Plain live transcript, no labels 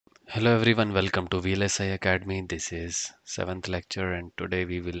Hello everyone, welcome to VLSI Academy. This is 7th lecture and today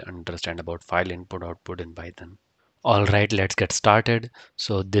we will understand about file input output in Python. All right, let's get started.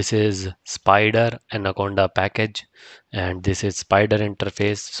 So this is spyder anaconda package and this is spyder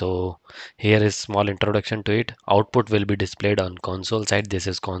interface. So here is small introduction to it. Output will be displayed on console side. This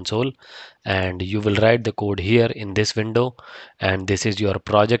is console and you will write the code here in this window, and this is your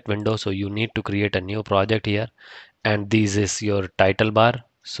project window. So you need to create a new project here, and this is your title bar.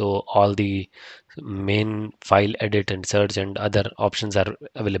 So all the main file edit and search and other options are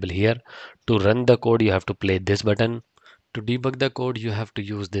available here. To run the code you have to play this button. To debug the code you have to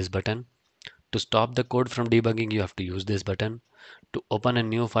use this button. To stop the code from debugging you have to use this button. To open a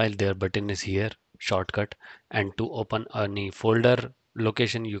new file, their button is here, shortcut. And to open any folder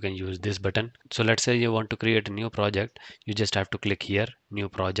location you can use this button. So let's say you want to create a new project, you just have to click here, new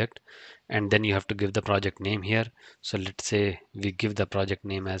project, and then you have to give the project name here. So let's say we give the project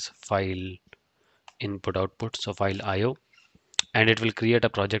name as file input output, so file IO, and it will create a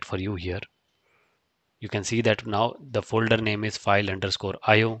project for you here. You can see that now the folder name is file underscore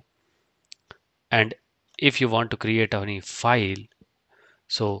IO. And if you want to create any file,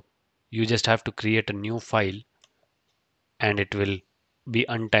 so you just have to create a new file and it will be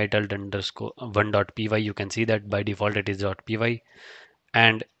untitled underscore 1.py. You can see that by default it is .py.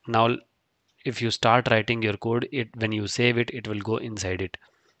 And now if you start writing your code, it when you save it, it will go inside it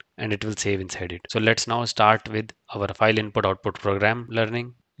and it will save inside it. So let's now start with our file input output program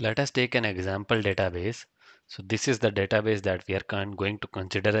learning. Let us take an example database. So this is the database that we are going to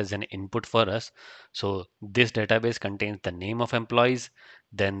consider as an input for us. So this database contains the name of employees,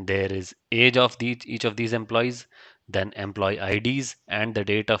 then there is age of each of these employees, then employee IDs and the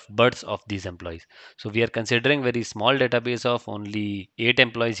date of births of these employees. So we are considering very small database of only 8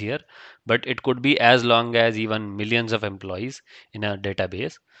 employees here, but it could be as long as even millions of employees in a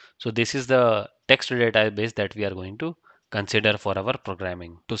database. So this is the text database that we are going to consider for our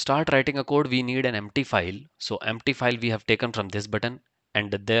programming. To start writing a code, we need an empty file. So empty file we have taken from this button, and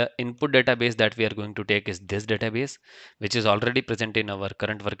the input database that we are going to take is this database, which is already present in our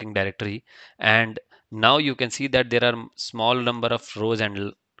current working directory. And now you can see that there are small number of rows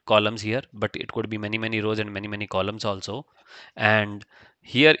and columns here, but it could be many rows and many columns also. And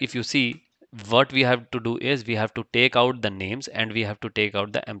here if you see, what we have to do is we have to take out the names and we have to take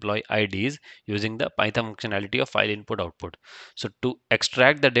out the employee IDs using the Python functionality of file input output. So to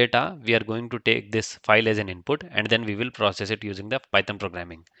extract the data, we are going to take this file as an input and then we will process it using the Python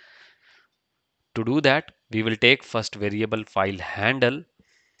programming. To do that, we will take first variable file handle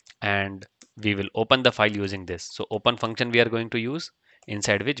and we will open the file using this. So open function we are going to use,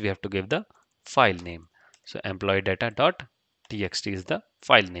 inside which we have to give the file name. So employee data.txt is the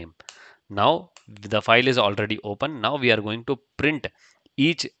file name. Now the file is already open. Now we are going to print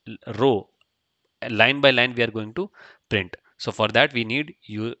each row line by line. We are going to print. So for that we need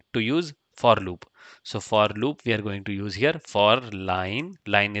you to use for loop. So for loop we are going to use here for line.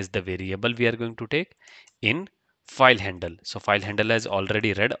 Line is the variable we are going to take in file handle. So file handle has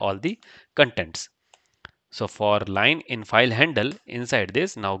already read all the contents. So for line in file handle, inside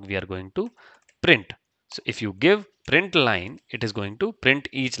this now we are going to print. So if you give print line, it is going to print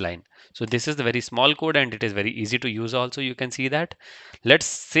each line. So this is the very small code and it is very easy to use also. You can see that. Let's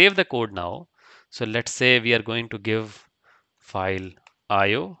save the code now. So let's say we are going to give file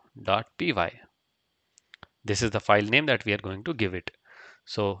io.py. This is the file name that we are going to give it.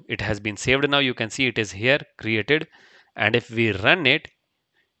 So it has been saved now. You can see it is here created. And if we run it,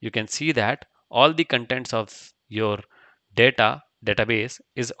 you can see that all the contents of your database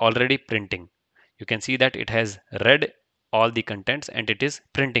is already printing. You can see that it has read all the contents and it is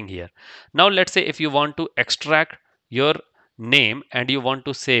printing here. Now let's say if you want to extract your name and you want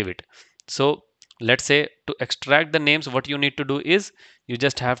to save it. So let's say to extract the names, what you need to do is you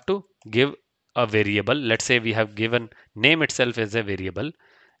just have to give a variable. Let's say we have given name itself as a variable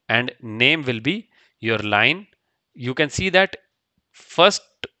and name will be your line. You can see that first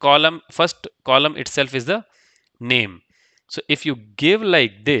column itself is the name. So if you give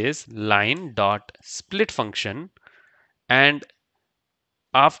like this line dot split function, and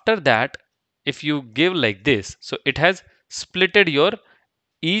after that if you give like this, so it has splitted your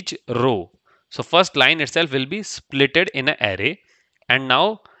each row. So first line itself will be splitted in an array. And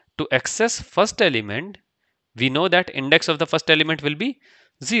now to access first element, we know that index of the first element will be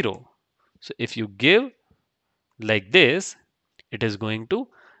 0. So if you give like this, it is going to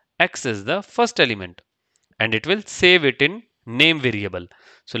access the first element and it will save it in name variable.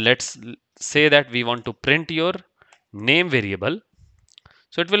 So let's say that we want to print your name variable.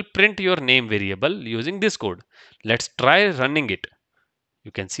 So it will print your name variable using this code. Let's try running it.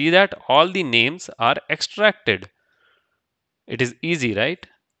 You can see that all the names are extracted. It is easy, right?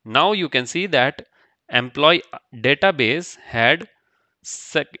 Now you can see that employee database had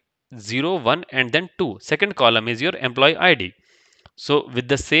 0, 1 and then 2. Second column is your employee ID. So with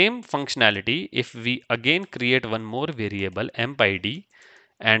the same functionality, if we again create one more variable empid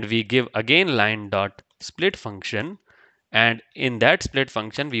and we give again line dot split function, and in that split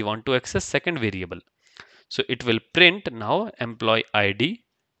function we want to access second variable. So it will print now employee ID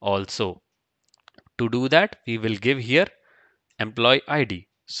also. To do that, we will give here employee ID.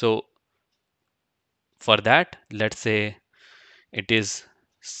 So for that, let's say it is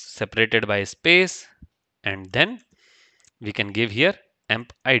separated by space, and then we can give here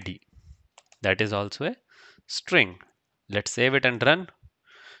emp ID. That is also a string. Let's save it and run.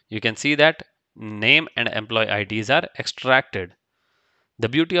 You can see that name and employee IDs are extracted. The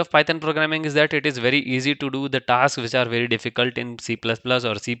beauty of Python programming is that it is very easy to do the tasks which are very difficult in C++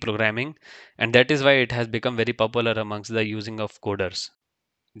 or C programming, and that is why it has become very popular amongst the using of coders.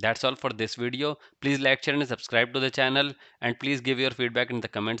 That's all for this video. Please like, share and subscribe to the channel, and please give your feedback in the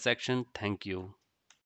comment section. Thank you.